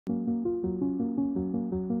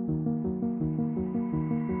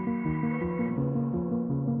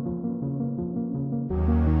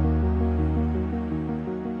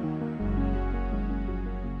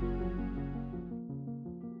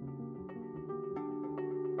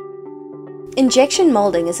Injection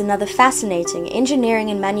moulding is another fascinating engineering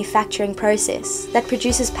and manufacturing process that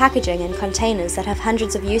produces packaging in containers that have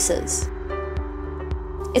hundreds of uses.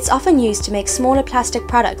 It's often used to make smaller plastic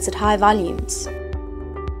products at high volumes.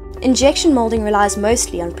 Injection moulding relies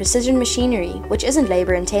mostly on precision machinery, which isn't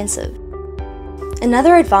labor-intensive.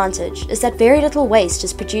 Another advantage is that very little waste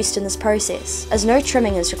is produced in this process, as no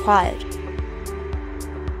trimming is required.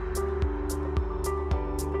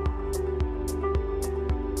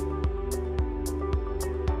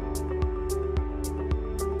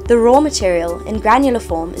 The raw material, in granular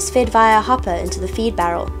form, is fed via a hopper into the feed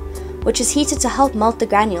barrel, which is heated to help melt the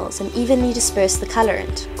granules and evenly disperse the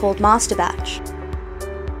colorant, called master batch.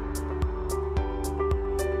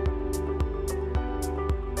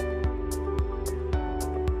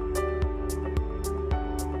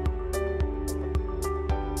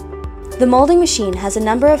 The moulding machine has a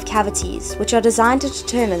number of cavities which are designed to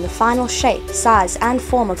determine the final shape, size and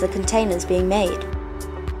form of the containers being made.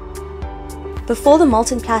 Before the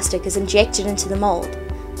molten plastic is injected into the mold,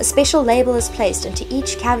 a special label is placed into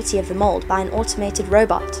each cavity of the mold by an automated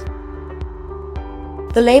robot.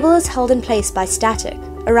 The label is held in place by static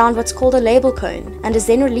around what's called a label cone and is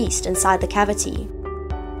then released inside the cavity.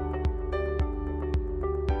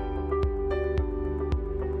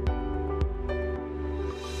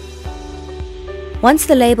 Once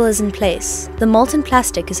the label is in place, the molten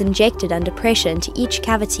plastic is injected under pressure into each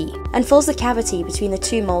cavity and fills the cavity between the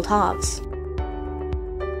two mold halves.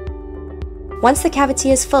 Once the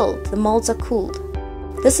cavity is filled, the molds are cooled.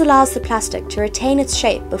 This allows the plastic to retain its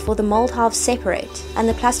shape before the mold halves separate and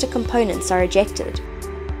the plastic components are ejected.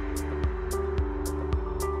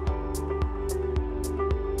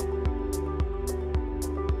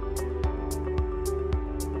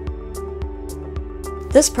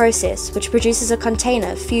 This process, which produces a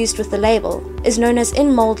container fused with the label, is known as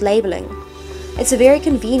InMold Labeling. It's a very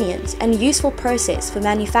convenient and useful process for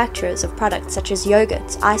manufacturers of products such as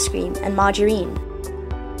yogurt, ice cream, and margarine.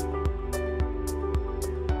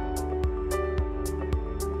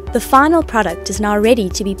 The final product is now ready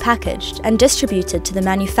to be packaged and distributed to the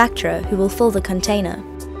manufacturer who will fill the container.